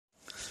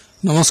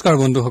নমস্কাৰ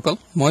বন্ধুসকল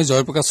মই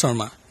Prakash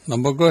Sarmah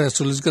নৱগ্ৰহ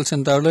এষ্ট্ৰলজিকেল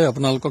চেণ্টাৰলৈ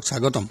আপোনালোকক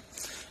স্বাগতম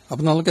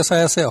আপোনালোকে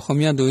চাই আছে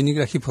অসমীয়া দৈনিক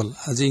ৰাশিফল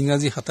আজি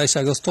ইংৰাজী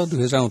 27 আগষ্ট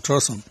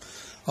 2018 চন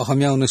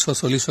অসমীয়া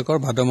 1940 চকৰ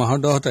ভাদ মাহৰ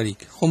 10 তাৰিখ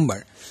সোমবাৰ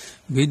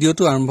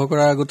ভিডিঅটো আৰম্ভ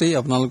কৰাৰ আগতেই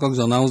আপোনালোকক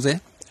জনাও যে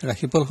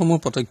ৰাশিফলসমূহ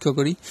প্ৰত্যক্ষ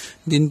কৰি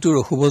দিনটোৰ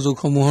অশুভ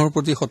যোগসমূহৰ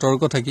প্ৰতি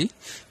সতৰ্ক থাকি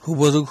শুভ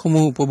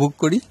যোগসমূহ উপভোগ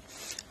কৰি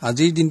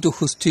আজিৰ দিনটো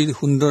সুস্থিৰ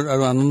সুন্দৰ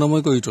আৰু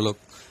আনন্দময় কৰি তোলক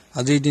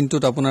আজিৰ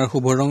দিনটোত আপোনাৰ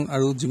শুভ ৰং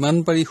আৰু যিমান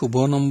পাৰি শুভ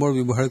নম্বৰ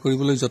ব্যৱহাৰ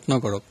কৰিবলৈ যত্ন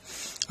কৰক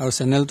আৰু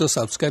চেনেলটো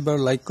সাবস্ক্ৰাইব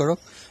আৰু লাইক কৰক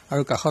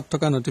আৰু কাষত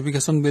থকা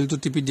নটিফিকেশন বেলটো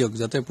টিপি দিয়ক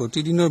যাতে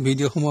প্ৰতিদিনৰ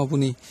ভিডিঅসমূহ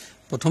আপুনি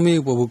প্ৰথমেই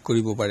উপভোগ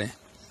কৰিব পাৰে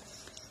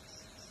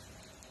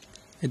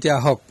এতিয়া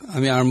আহক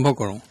আমি আৰম্ভ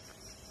কৰোঁ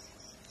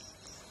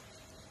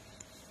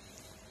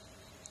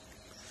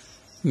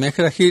মেঘ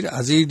ৰাশিৰ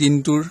আজিৰ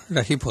দিনটোৰ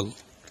ৰাশিফল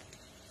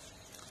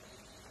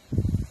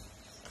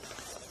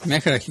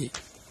মেঘ ৰাশি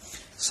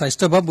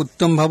স্বাস্থ্যভাৱ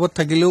উত্তম ভাৱত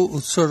থাকিলেও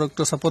উচ্চ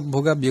ৰক্তচাপত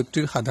ভোগা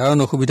ব্যক্তিৰ সাধাৰণ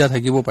অসুবিধা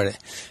থাকিব পাৰে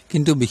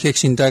কিন্তু বিশেষ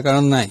চিন্তাৰ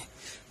কাৰণ নাই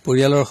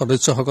পৰিয়ালৰ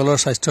সদস্যসকলৰ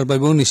স্বাস্থ্যৰ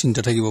বাবেও নিশ্চিন্ত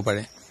থাকিব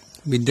পাৰে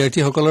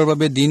বিদ্যাৰ্থীসকলৰ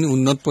বাবে দিন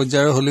উন্নত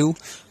পৰ্যায়ৰ হলেও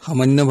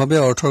সামান্যভাৱে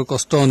অৰ্থৰ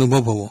কষ্ট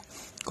অনুভৱ হ'ব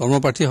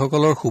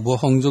কৰ্মপ্ৰাৰ্থীসকলৰ শুভ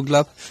সংযোগ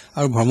লাভ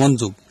আৰু ভ্ৰমণ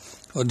যোগ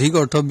অধিক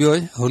অৰ্থ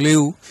ব্যয়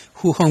হলেও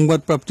সুসংবাদ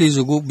প্ৰাপ্তিৰ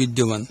যোগো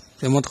বিদ্যমান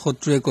প্ৰেমত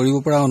শত্ৰুৱে কৰিব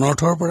পৰা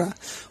অনৰ্থৰ পৰা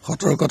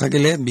সতৰ্ক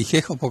থাকিলে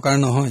বিশেষ অপকাৰ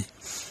নহয়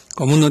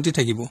কমোন্নতি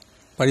থাকিব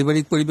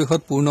পাৰিবাৰিক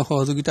পৰিবেশত পূৰ্ণ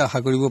সহযোগিতা আশা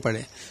কৰিব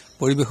পাৰে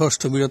পৰিবেশৰ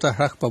স্থবিৰতা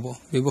হ্ৰাস পাব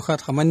ব্যৱসায়ত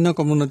সামান্য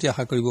কমোন্নতি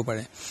আশা কৰিব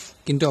পাৰে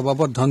কিন্তু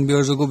অবাবত ধন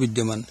ব্যয়ৰ যোগো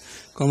বিদ্যমান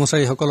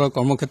কৰ্মচাৰীসকলৰ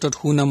কৰ্মক্ষেত্ৰত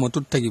সুনাম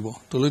অটুট থাকিব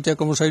তলতীয়া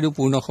কৰ্মচাৰীৰো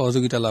পূৰ্ণ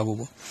সহযোগিতা লাভ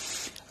হ'ব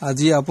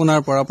আজি আপোনাৰ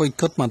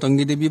পৰাপক্ষত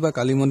মাতংগী দেৱী বা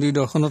কালী মন্দিৰ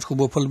দৰ্শনত শুভ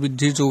ফল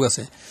বৃদ্ধিৰ যোগ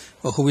আছে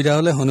অসুবিধা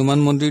হলে হনুমান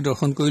মন্দিৰ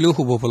দৰ্শন কৰিলেও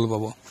শুভ ফল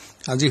পাব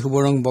আজি শুভ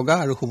ৰং বগা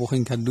আৰু শুভ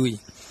সংখ্যা 2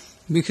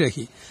 বৃষ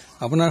ৰাশি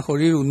আপোনাৰ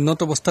শৰীৰ উন্নত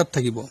অৱস্থাত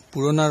থাকিব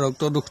পুৰণা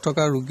ৰক্ত দুখ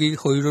থকা ৰোগীৰ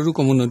শৰীৰৰো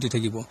কমোন্নতি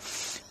থাকিব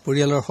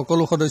পৰিয়ালৰ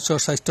সকলো সদস্যৰ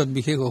স্বাস্থ্যত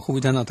বিশেষ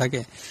অসুবিধা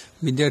নাথাকে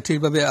বিদ্যাৰ্থীৰ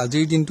বাবে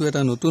আজিৰ দিনটো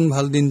এটা নতুন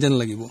ভাল দিন যেন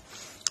লাগিব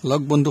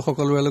লগ বন্ধু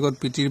সকলোৰে লগত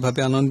প্ৰীতিৰ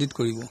ভাৱে আনন্দিত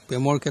কৰিব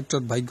প্ৰেমৰ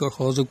ক্ষেত্ৰত ভাগ্যৰ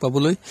সহযোগ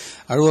পাবলৈ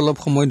আৰু অলপ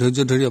সময় ধৈৰ্য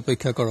ধৰি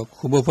অপেক্ষা কৰক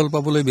শুভ ফল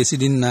পাবলৈ বেছি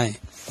দিন নাই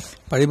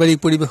পাৰিবাৰিক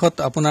পৰিবেশত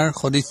আপোনাৰ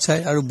সদিচ্ছাই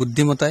আৰু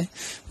বুদ্ধিমতাই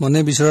মনে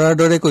বিচৰাৰ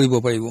দৰে কৰিব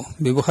পাৰিব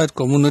ব্যৱসায়ত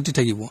কমোন্নতি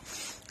থাকিব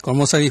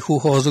কৰ্মচাৰী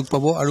সহযোগ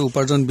পাব আৰু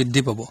উপাৰ্জন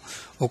বৃদ্ধি পাব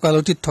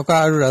ওকালতিত থকা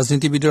আৰু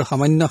ৰাজনীতিবিদৰ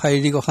সামান্য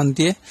শাৰীৰিক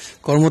অশান্তিয়ে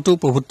কৰ্মটো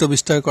প্ৰভুত্ব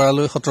বিস্তাৰ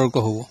কৰালৈ সতৰ্ক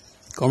হ'ব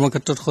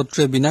কৰ্মক্ষেত্ৰত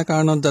শত্ৰুৱে বিনা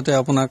কাৰণত যাতে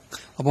আপোনাক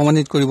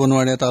অপমানিত কৰিব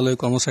নোৱাৰে তালৈ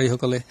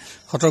কৰ্মচাৰীসকলে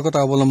সতৰ্কতা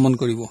অৱলম্বন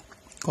কৰিব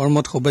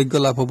কৰ্মত সৌভাগ্য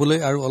লাভ হ'বলৈ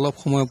আৰু অলপ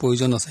সময়ৰ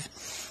প্ৰয়োজন আছে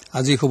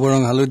আজি শুভ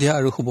ৰং হালধীয়া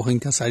আৰু শুভ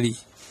সংখ্যা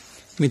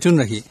 4 মিথুন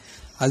ৰাশি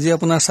আজি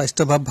আপোনাৰ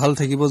স্বাস্থ্যভাৱ ভাল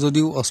থাকিব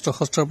যদিও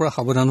অস্ত্ৰ-শস্ত্ৰৰ পৰা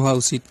সাৱধান হোৱা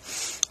উচিত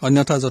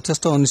অন্যথা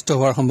যথেষ্ট অনিষ্ট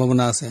হোৱাৰ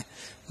সম্ভাৱনা আছে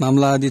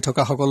মামলা আদি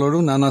থকা সকলৰো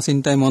নানা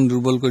চিন্তাই মন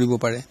দুৰ্বল কৰিব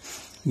পাৰে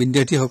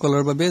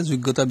বিদ্যাৰ্থীসকলৰ বাবে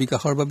যোগ্যতা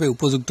বিকাশৰ বাবে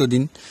উপযুক্ত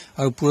দিন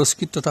আৰু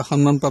পুৰস্কৃত তথা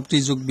সন্মান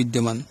প্ৰাপ্তিৰ যোগ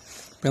বিদ্যমান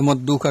প্ৰেমত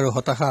দুখ আৰু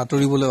হতাশা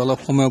আঁতৰিবলৈ অলপ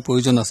সময়ৰ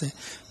প্ৰয়োজন আছে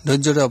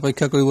ধৈৰ্যৰে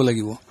অপেক্ষা কৰিব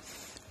লাগিব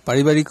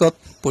পাৰিবাৰিকত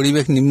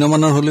পৰিৱেশ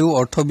নিম্নমানৰ হলেও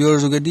অৰ্থ ব্যয়ৰ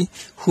যোগেদি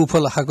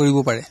সুফল আশা কৰিব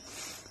পাৰে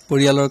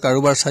পৰিয়ালৰ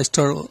কাৰোবাৰ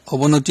স্বাস্থ্যৰ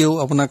অৱনতিও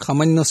আপোনাক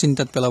সামান্য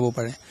চিন্তাত পেলাব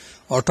পাৰে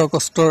অৰ্থ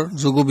কষ্টৰ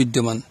যোগো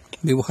বিদ্যমান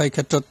ব্যৱসায়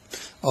ক্ষেত্ৰত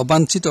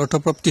অবাঞ্ছিত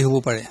অৰ্থপ্ৰাপ্তি হ'ব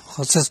পাৰে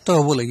সচেষ্ট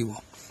হ'ব লাগিব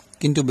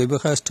কিন্তু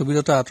ব্যৱসায়ৰ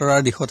স্থবিৰতা আঁতৰাৰ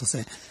দিশত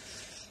আছে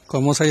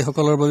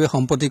কৰ্মচাৰীসকলৰ বাবে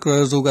সম্পত্তি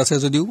ক্ৰয়ৰ যোগ আছে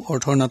যদিও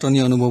অৰ্থৰ নাটনি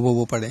অনুভৱ হ'ব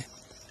পাৰে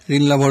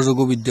ঋণ লাভৰ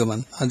যোগো বিদ্যমান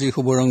আজিৰ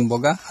শুভ ৰং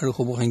বগা আৰু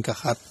শুভ সংখ্যা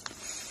 7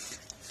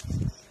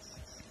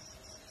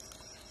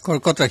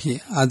 কৰ্কট ৰাশি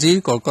আজিৰ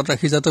কৰ্কট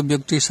ৰাশিজাত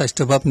ব্যক্তিৰ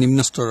স্বাস্থ্যভাৱ নিম্ন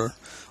স্তৰৰ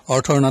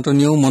অৰ্থৰ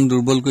নাটনিয়েও মন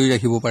দুৰ্বল কৰি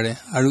ৰাখিব পাৰে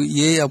আৰু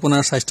ইয়েই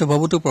আপোনাৰ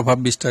স্বাস্থ্যভাৱতো প্ৰভাৱ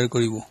বিস্তাৰ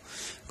কৰিব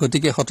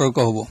গতিকে সতৰ্ক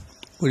হ'ব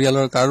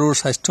পৰিয়ালৰ কাৰোৰ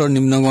স্বাস্থ্যৰ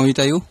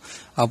নিম্নগামিতায়ো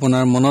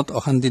আপোনাৰ মনত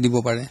অশান্তি দিব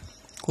পাৰে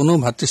কোনো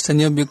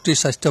ভাতৃস্থানীয় ব্যক্তিৰ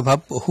স্বাস্থ্যভাৱ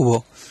অশুভ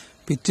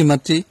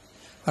পিতৃ-মাতৃ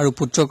আৰু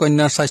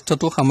পুত্ৰ-কন্যাৰ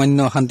স্বাস্থ্যতো সামান্য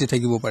অশান্তি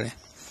থাকিব পাৰে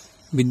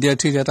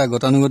বিদ্যাৰ্থীৰ এটা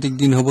গতানুগতিক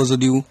দিন হ'ব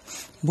যদিও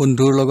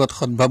বন্ধুৰ লগত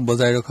সদ্ভাৱ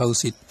বজাই ৰখা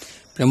উচিত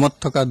প্ৰেমত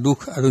থকা দুখ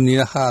আৰু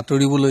নিৰাশা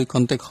আঁতৰিবলৈ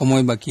কণ্টেক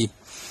সময় বাকী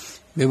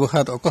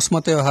ব্যৱসায়ত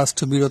অকস্মাতে অহা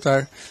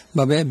স্থবিৰতাৰ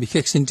বাবে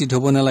বিশেষ চিন্তিত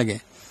হ'ব নালাগে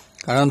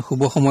কাৰণ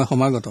শুভ সময়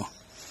সমাগত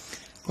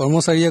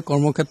কৰ্মচাৰীয়ে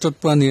কৰ্মক্ষেত্ৰত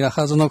পোৱা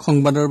নিৰাশাজনক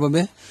সংবাদৰ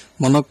বাবে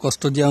মনক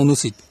কষ্ট দিয়া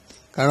অনুচিত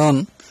কাৰণ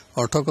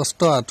অৰ্থকষ্ট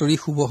আঁতৰি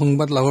শুভ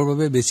সংবাদ লাভৰ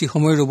বাবে বেছি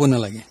সময় ৰ'ব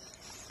নালাগে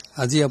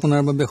আজি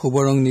আপোনাৰ বাবে শুভ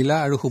ৰং নীলা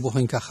আৰু শুভ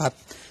সংখ্যা 7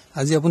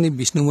 আজি আপুনি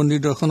বিষ্ণু মন্দিৰ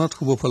দৰ্শনত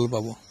শুভ ফল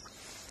পাব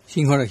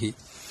সিংহ ৰাশি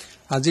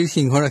আজিৰ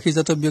সিংহ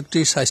ৰাশিজাত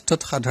ব্যক্তিৰ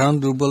স্বাস্থ্যত সাধাৰণ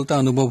দুৰ্বলতা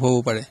অনুভৱ হ'ব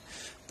পাৰে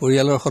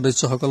পৰিয়ালৰ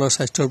সদস্যসকলৰ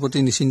স্বাস্থ্যৰ প্ৰতি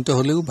নিশ্চিন্ত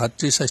হলেও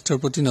ভাতৃৰ স্বাস্থ্যৰ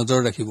প্ৰতি নজৰ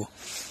ৰাখিব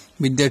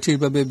বিদ্যাৰ্থীৰ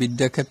বাবে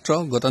বিদ্যাক্ষেত্ৰ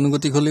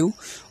গতানুগতিক হলেও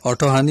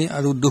অৰ্থহানি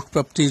আৰু দুখ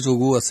প্ৰাপ্তিৰ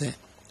যোগো আছে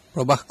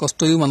প্ৰবাহ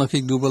কষ্টয়ো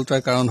মানসিক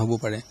দুৰ্বলতাৰ কাৰণ হ'ব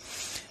পাৰে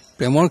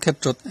প্ৰেমৰ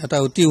ক্ষেত্ৰত এটা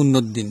অতি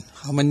উন্নত দিন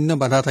সামান্য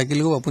বাধা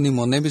থাকিলেও আপুনি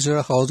মনে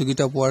বিচৰা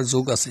সহযোগিতা পোৱাৰ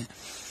যোগ আছে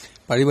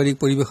পাৰিবাৰিক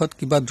পৰিবেশত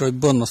কিবা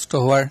দ্ৰব্য নষ্ট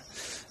হোৱাৰ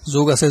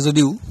যোগ আছে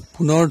যদিও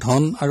পুনৰ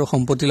ধন আৰু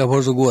সম্পত্তি লাভৰ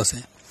যোগো আছে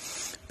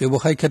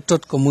ব্যৱসায়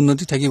ক্ষেত্ৰত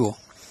কমোন্নতি থাকিব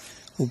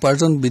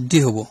উপাৰ্জন বৃদ্ধি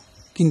হ'ব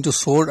কিন্তু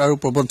চোৰ আৰু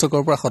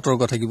প্ৰবঞ্চকৰ পৰা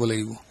সতৰ্ক থাকিব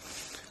লাগিব।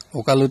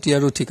 ওকালতি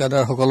আৰু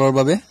ঠিকাদাৰসকলৰ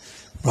বাবে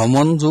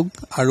ভ্ৰমণ যোগ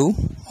আৰু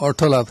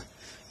অৰ্থলাভ।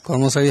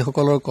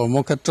 কৰ্মচাৰীসকলৰ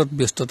কৰ্মক্ষেত্ৰত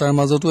ব্যস্ততাৰ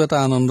মাজতো এটা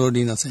আনন্দৰ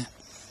দিন আছে।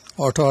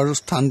 অৰ্থ আৰু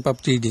স্থান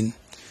প্ৰাপ্তিৰ দিন।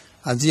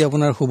 আজি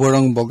আপোনাৰ শুভ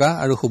ৰং বগা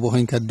আৰু শুভ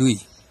সংখ্যা 2।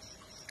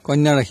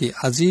 কন্যা ৰাশি।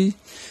 আজি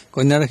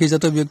কন্যা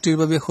ৰাশিজাত ব্যক্তিৰ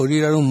বাবে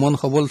শৰীৰ আৰু মন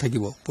সবল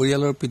থাকিব।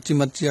 পৰিয়ালৰ পিতৃ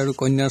মাতৃ আৰু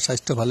কন্যাৰ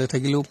স্বাস্থ্য ভালে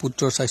থাকিলেও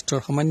পুত্ৰৰ স্বাস্থ্যৰ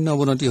সামান্য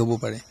অৱনতি হ'ব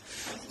পাৰে।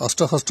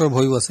 অস্ত্ৰ শস্ত্ৰৰ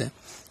ভয়ো আছে।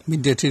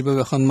 বিদ্যাৰ্থীৰ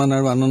বাবে সন্মান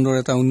আৰু আনন্দৰ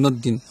এটা উন্নত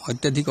দিন।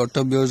 অত্যাধিক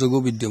অৰ্থব্যয়ৰ যোগো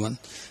বিদ্যমান।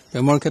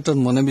 প্ৰেমৰ ক্ষেত্ৰত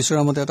মনে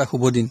বিচৰা মতে এটা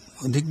শুভ দিন।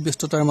 অধিক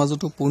ব্যস্ততাৰ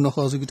মাজতো পূৰ্ণ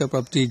সহযোগিতা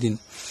প্ৰাপ্তিৰ দিন।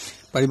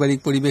 পাৰিবাৰিক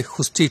পৰিৱেশ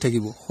সুস্থিৰ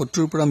থাকিব।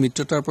 শত্ৰুৰ পৰা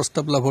মিত্ৰতাৰ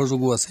প্ৰস্তাৱ লাভৰ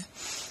যোগো আছে।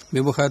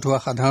 ব্যৱসায়ত হোৱা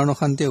সাধাৰণ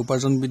অশান্তিয়ে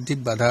উপাৰ্জন বৃদ্ধিত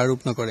বাধা আৰোপ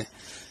নকৰে।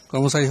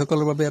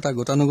 কৰ্মচাৰীসকলৰ বাবে এটা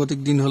গতানুগতিক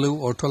দিন হলেও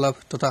অৰ্থলাভ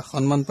তথা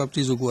সন্মান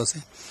প্ৰাপ্তিৰ যোগো আছে।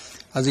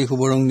 আজি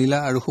শুভ ৰং নীলা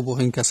আৰু শুভ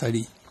সংখ্যা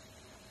 4।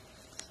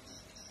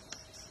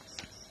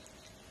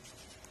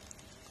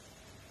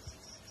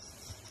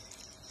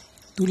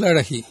 তুলা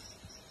ৰাশি।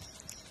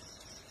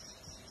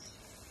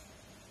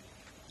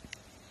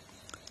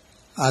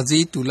 আজি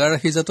তুলা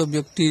ৰাশিজাত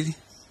ব্যক্তিৰ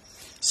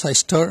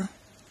স্বাস্থ্যৰ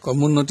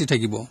কমোন্নতি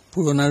থাকিব।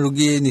 পুৰণা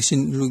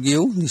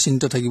ৰোগীয়েও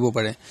নিশ্চিন্ত থাকিব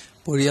পাৰে।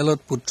 পৰিয়ালত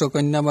পুত্ৰ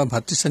কন্যা বা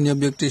ভাতৃস্থানীয়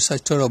ব্যক্তিৰ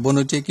স্বাস্থ্যৰ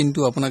অৱনতিয়ে কিন্তু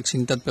আপোনাক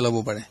চিন্তাত পেলাব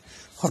পাৰে।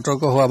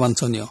 সতৰ্ক হোৱা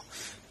বাঞ্ছনীয়।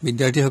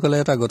 বিদ্যাৰ্থীসকলে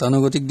এটা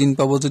গতানুগতিক দিন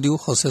পাব যদিও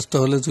সচেষ্ট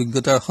হলে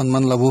যোগ্যতাৰ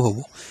সন্মান লাভো হ'ব।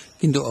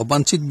 কিন্তু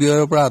অবাঞ্ছিত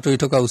ব্যয়ৰ পৰা আঁতৰি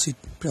থকা উচিত।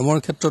 প্ৰেমৰ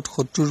ক্ষেত্ৰত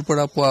শত্ৰুৰ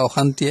পৰা পোৱা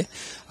অশান্তিয়ে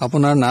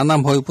আপোনাৰ নানা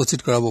ভয় উপস্থিত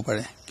কৰাব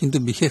পাৰে, কিন্তু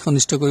বিশেষ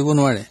অনিষ্ট কৰিব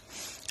নোৱাৰে।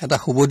 এটা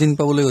শুভ দিন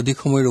পাবলৈ অধিক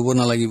সময় ৰ'ব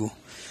নালাগিব।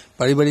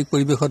 পাৰিবাৰিক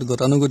পৰিৱেশত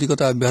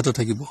গতানুগতিকতা অব্যাহত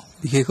থাকিব।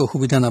 বিশেষ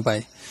অসুবিধা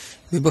নাপায়।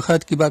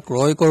 ব্যৱসায়ত কিবা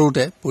ক্ৰয়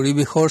কৰোঁতে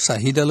পৰিৱেশৰ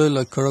চাহিদালৈ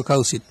লক্ষ্য ৰখা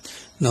উচিত,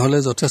 নহলে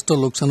যথেষ্ট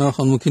লোকচানৰ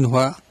সন্মুখীন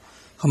হোৱাৰ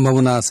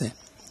সম্ভাৱনা আছে।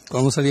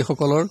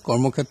 কৰ্মচাৰীসকলৰ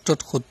কৰ্মক্ষেত্ৰত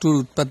শত্ৰুৰ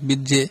উৎপাত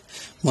বৃদ্ধিয়ে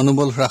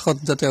মনোবল হ্ৰাসত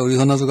যাতে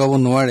অৰিহণা যোগাব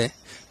নোৱাৰে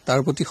তাৰ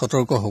প্ৰতি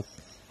সতৰ্ক হওক।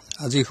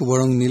 আজিৰ শুভ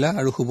ৰং নীলা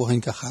আৰু শুভ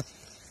সংখ্যা 7।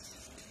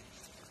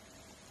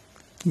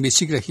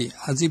 বৃশ্চিক ৰাশি।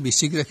 আজি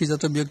বৃশ্চিক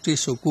ৰাশিজাত ব্যক্তিৰ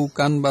চকু,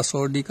 কাণ বা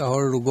চৰ্দি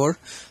কাহৰ ৰোগৰ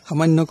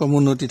সামান্য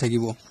ক্ৰমোন্নতি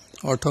থাকিব।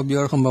 অৰ্থ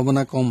ব্যয়ৰ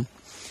সম্ভাৱনা কম,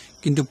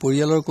 কিন্তু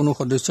পৰিয়ালৰ কোনো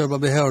সদস্যৰ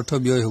বাবেহে অৰ্থ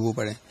ব্যয় হ'ব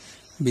পাৰে।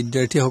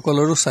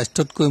 বিদ্যাৰ্থীসকলৰো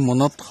স্বাস্থ্যতকৈ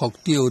মনত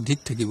শক্তি অধিক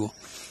থাকিব।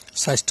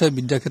 স্বাস্থ্যই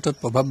বিদ্যাক্ষেত্ৰত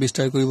প্ৰভাৱ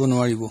বিস্তাৰ কৰিব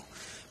নোৱাৰিব।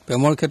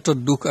 প্ৰেমৰ ক্ষেত্ৰত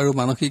দুখ আৰু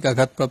মানসিক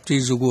আঘাত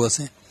প্ৰাপ্তিৰ যোগো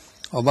আছে।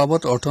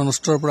 অবাবত অৰ্থ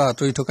নষ্টৰ পৰা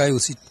আঁতৰি থকাই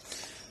উচিত।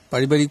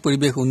 পাৰিবাৰিক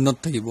পৰিৱেশ উন্নত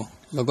থাকিব।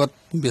 লগত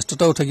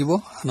ব্যস্ততাও থাকিব,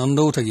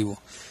 আনন্দও থাকিব।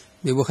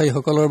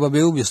 ব্যৱসায়ীসকলৰ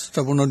বাবেও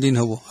ব্যস্ততাপূৰ্ণ দিন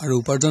হ'ব আৰু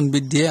উপাৰ্জন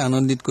বৃদ্ধিয়ে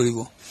আনন্দিত কৰিব,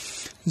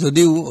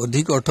 যদিও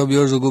অধিক অৰ্থ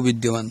ব্যয়ৰ যোগো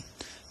বিদ্যমান।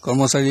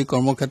 কৰ্মচাৰীৰ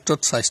কৰ্মক্ষেত্ৰত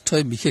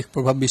স্বাস্থ্যই বিশেষ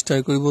প্ৰভাৱ বিস্তাৰ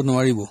কৰিব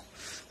নোৱাৰিব।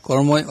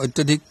 কৰ্মই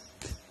অত্যধিক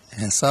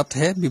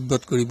হেঁচাতহে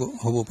বিব্ৰত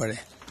হ'ব পাৰে।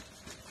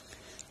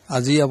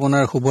 আজি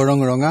আপোনাৰ শুভ ৰং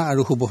ৰঙা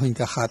আৰু শুভ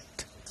সংখ্যা 7।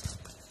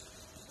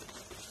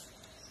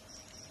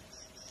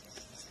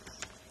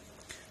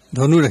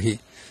 ধনু ৰাশি।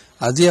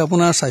 আজি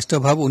আপোনাৰ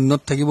স্বাস্থ্যভাৱ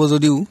উন্নত থাকিব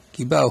যদিও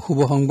কিবা অশুভ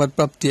সংবাদ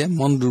প্ৰাপ্তিয়ে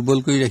মন দুৰ্বল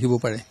কৰি ৰাখিব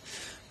পাৰে।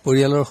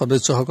 পৰিয়ালৰ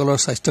সদস্যসকলৰ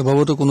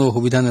স্বাস্থ্যভাৱতো কোনো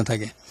অসুবিধা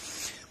নাথাকে।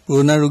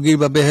 পুৰণা ৰোগীৰ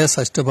বাবেহে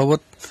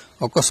স্বাস্থ্যভাৱত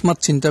অকস্মাৎ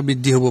চিন্তা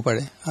বৃদ্ধি হ'ব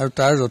পাৰে আৰু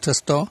তাৰ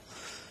যথেষ্ট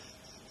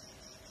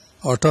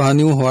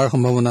অৰ্থহানিও হোৱাৰ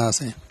সম্ভাৱনা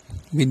আছে।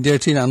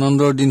 বিদ্যাৰ্থীৰ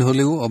আনন্দৰ দিন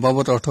হলেও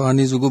অবাবত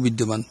অৰ্থহানিৰ যোগো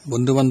বিদ্যমান।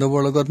 বন্ধু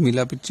বান্ধৱৰ লগত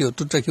মিলা প্ৰীতি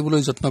অটুট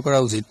ৰাখিবলৈ যত্ন কৰা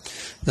উচিত,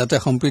 যাতে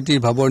সম্প্ৰীতিৰ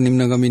ভাৱৰ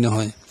নিম্নগামী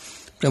নহয়।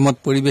 প্ৰেমত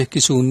পৰিৱেশ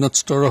কিছু উন্নত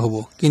স্তৰৰ হ'ব,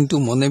 কিন্তু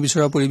মনে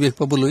বিচৰা পৰিৱেশ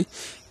পাবলৈ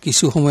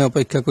কিছু সময়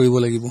অপেক্ষা কৰিব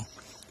লাগিব।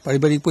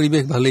 পাৰিবাৰিক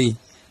পৰিৱেশ ভালেই,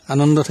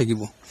 আনন্দ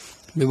থাকিব।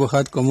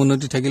 ব্যৱসায়ত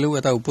ক্ৰমোন্নতি থাকিলেও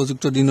এটা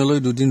উপযুক্ত দিনলৈ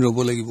 2 দিন ৰ'ব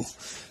লাগিব।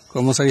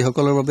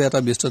 কৰ্মচাৰীসকলৰ বাবে এটা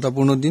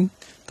ব্যস্ততাপূৰ্ণ দিন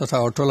তথা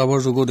অৰ্থ লাভৰ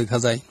যোগো দেখা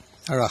যায়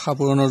আৰু আশা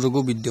পূৰণৰ যোগো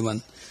বিদ্যমান।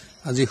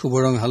 আজি শুভ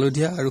ৰং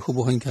হালধীয়া আৰু শুভ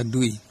সংখ্যা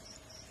 2।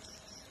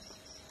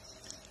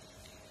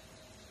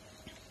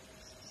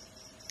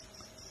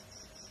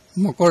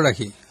 মকৰ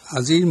ৰাশি।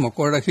 আজিৰ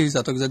মকৰ ৰাশিৰ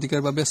জাতক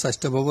জাতিকাৰ বাবে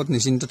স্বাস্থ্যভাৱত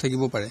নিশ্চিন্ত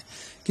থাকিব পাৰে,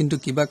 কিন্তু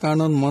কিবা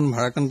কাৰণত মন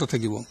ভাৰাক্ৰান্ত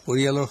থাকিব।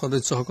 পৰিয়ালৰ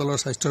সদস্যসকলৰ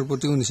স্বাস্থ্যৰ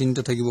প্ৰতিও নিশ্চিন্ত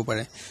থাকিব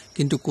পাৰে,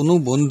 কিন্তু কোনো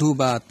বন্ধু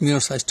বা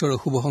আত্মীয়ৰ স্বাস্থ্যৰ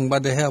অশুভ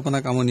সংবাদেহে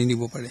আপোনাক আমনি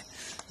নিব পাৰে।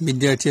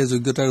 বিদ্যাৰ্থীয়ে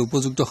যোগ্যতাৰ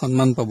উপযুক্ত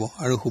সন্মান পাব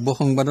আৰু শুভ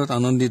সংবাদত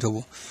আনন্দিত হ'ব।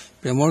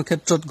 প্ৰেমৰ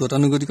ক্ষেত্ৰত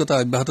গতানুগতিকতা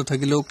অব্যাহত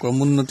থাকিলেও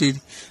ক্ৰমোন্নতিৰ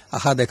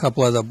আশা দেখা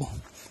পোৱা যাব।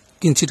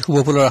 কিঞ্চিত শুভ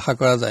ফলৰ আশা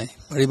কৰা যায়।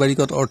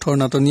 পাৰিবাৰিকত অৰ্থৰ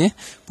নাটনিয়ে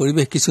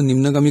পৰিৱেশ কিছু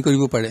নিম্নগামী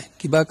কৰিব পাৰে।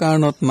 কিবা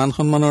কাৰণত মান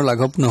সন্মানৰ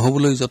লাঘৱ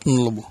নহবলৈ যত্ন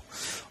ল'ব।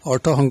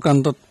 অৰ্থ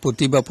সংক্ৰান্তত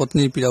পতি বা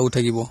পত্নীৰ পীড়াও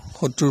থাকিব।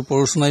 শত্ৰুৰ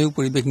প্ৰৰোচনায়ো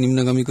পৰিৱেশ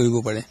নিম্নগামী কৰিব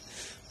পাৰে।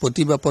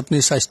 পতি বা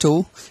পত্নীৰ স্বাস্থ্যও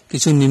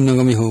কিছু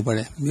নিম্নগামী হ'ব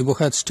পাৰে।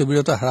 ব্যৱসায়ত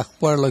স্থবিৰতা হ্ৰাস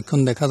পোৱাৰ লক্ষণ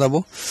দেখা যাব,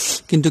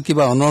 কিন্তু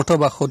কিবা অনৰ্থ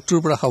বা শত্ৰুৰ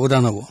পৰা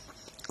সাৱধান হ'ব।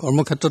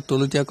 কৰ্মক্ষেত্ৰত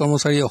তলতীয়া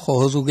কৰ্মচাৰীৰ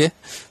অসহযোগে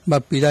বা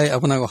পীড়াই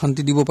আপোনাক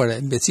অশান্তি দিব পাৰে।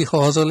 বেছি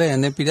সহজ হলে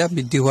এনে পীড়া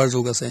বৃদ্ধি হোৱাৰ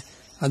যোগ আছে।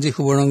 আজি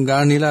শুভ ৰং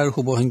গাঢ় নীলা আৰু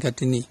শুভ সংখ্যা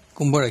 3।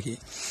 কুম্ভ ৰাশি।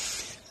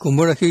 কুম্ভ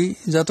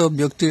ৰাশিজাত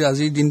ব্যক্তিৰ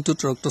আজিৰ দিনটোত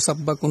ৰক্তচাপ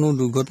বা কোনো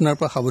দুৰ্ঘটনাৰ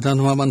পৰা সাৱধান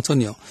হোৱা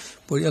বাঞ্ছনীয়।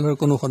 পৰিয়ালৰ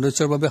কোনো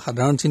সদস্যৰ বাবে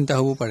সাধাৰণ চিন্তা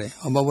হ'ব পাৰে।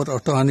 অবাবত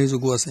অৰ্থহানিৰ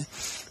যোগো আছে।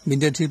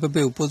 বিদ্যাৰ্থীৰ বাবে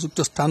উপযুক্ত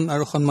স্থান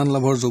আৰু সন্মান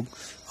লাভৰ যোগ।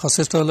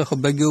 সচেষ্ট হলে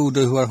সৌভাগ্যও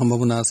উদয় হোৱাৰ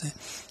সম্ভাৱনা আছে।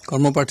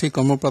 কৰ্মপ্ৰাৰ্থীৰ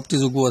কৰ্মপ্ৰাপ্তি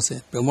যোগো আছে।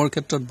 প্ৰেমৰ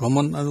ক্ষেত্ৰত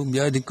ভ্ৰমণ আৰু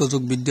ব্যয়াধিক্য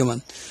যোগ বিদ্যমান,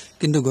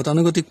 কিন্তু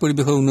গতানুগতিক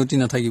পৰিৱেশৰ উন্নতি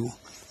নাথাকিব।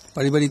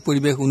 পাৰিবাৰিক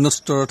পৰিৱেশ উন্নত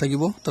স্তৰৰ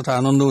থাকিব তথা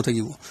আনন্দও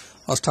থাকিব।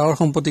 অস্থাৱৰ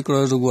সম্পত্তি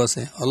ক্ৰয়ৰ যোগো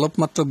আছে। অলপ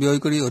মাত্ৰ ব্যয়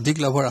কৰি অধিক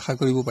লাভৰ আশা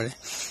কৰিব পাৰে।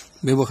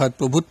 ব্যৱসায়ত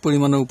প্ৰভূত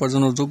পৰিমাণৰ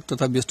উপাৰ্জনৰ যোগ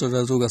তথা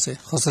ব্যস্ততাৰ যোগ আছে।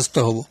 সচেষ্ট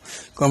হ'ব।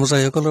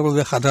 কৰ্মচাৰীসকলৰ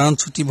বাবে সাধাৰণ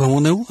ছুটি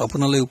ভ্ৰমণেও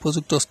আপোনালৈ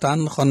উপযুক্ত স্থান,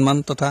 সন্মান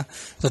তথা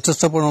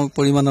যথেষ্ট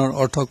পৰিমাণৰ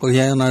অৰ্থ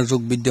কঢ়িয়াই অনাৰ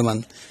যোগ বিদ্যমান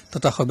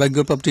তথা সৌভাগ্য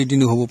প্ৰাপ্তিৰ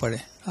দিনো হ'ব পাৰে।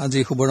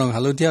 আজিৰ শুভ ৰং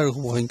হালধীয়া আৰু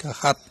শুভ সংখ্যা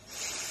 7।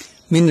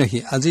 মীন ৰাশি।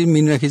 আজিৰ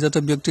মীন ৰাশিজাত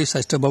ব্যক্তিৰ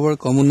স্বাস্থ্যভাৱৰ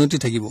কম উন্নতি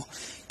থাকিব,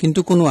 কিন্তু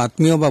কোনো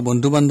আত্মীয় বা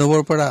বন্ধু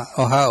বান্ধৱৰ পৰা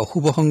অহা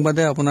অশুভ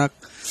সংবাদে আপোনাক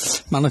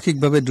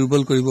মানসিকভাৱে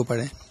দুৰ্বল কৰিব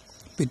পাৰে।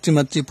 পিতৃ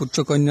মাতৃ পুত্ৰ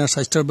কন্যাৰ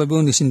স্বাস্থ্যৰ বাবেও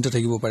নিশ্চিন্ত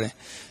থাকিব পাৰে।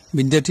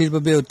 বিদ্যাৰ্থীৰ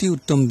বাবে অতি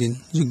উত্তম দিন।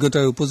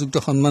 যোগ্যতাৰ উপযুক্ত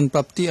সন্মান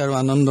প্ৰাপ্তি আৰু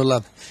আনন্দ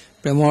লাভ।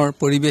 প্ৰেমৰ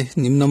পৰিৱেশ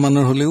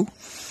নিম্নমানৰ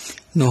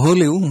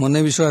নহলেও মনে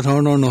বিচৰা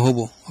ধৰণৰ নহ'ব।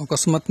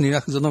 অকস্মাত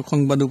নিৰাশজনক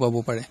সংবাদো পাব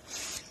পাৰে।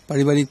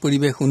 পাৰিবাৰিক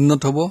পৰিৱেশ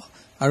উন্নত হ'ব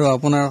আৰু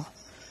আপোনাৰ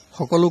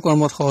সকলো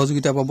কৰ্মত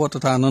সহযোগিতা পাব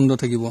তথা আনন্দ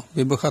থাকিব।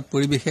 ব্যৱসায়ত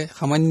পৰিৱেশে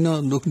সামান্য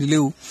দুখ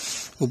দিলেও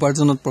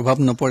উপাৰ্জনত প্ৰভাৱ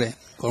নপৰে।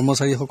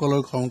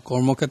 কৰ্মচাৰীসকলৰ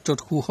কৰ্মক্ষেত্ৰত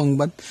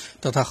সুসংবাদ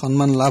তথা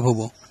সন্মান লাভ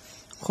হ'ব।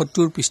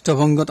 শত্ৰুৰ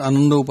পৃষ্ঠভংগত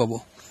আনন্দও পাব।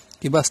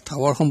 কিবা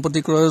স্থাৱৰ সম্পত্তি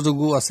ক্ৰয়ৰ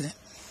যোগো আছে।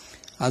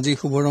 আজি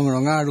শুভ ৰং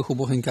ৰঙা আৰু শুভ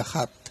সংখ্যা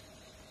 7।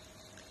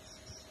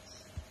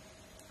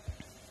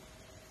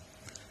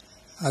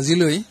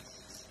 আজিলৈ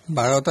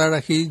 12টা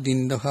ৰাশিৰ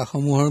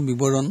দিনদশাসমূহৰ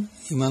বিৱৰণ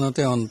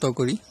ইমানতে অন্ত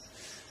কৰি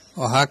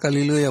অহা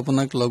কালিলৈ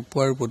আপোনাক লগ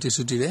পোৱাৰ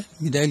প্ৰতিশ্ৰুতিৰে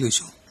বিদায়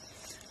লৈছো।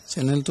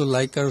 চেনেলটো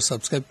লাইক আৰু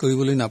ছাবস্ক্ৰাইব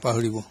কৰিবলৈ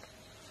নাপাহৰিব।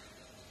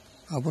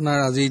 আপোনাৰ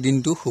আজিৰ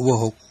দিনটো শুভ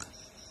হওক।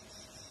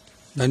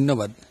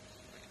 ধন্যবাদ।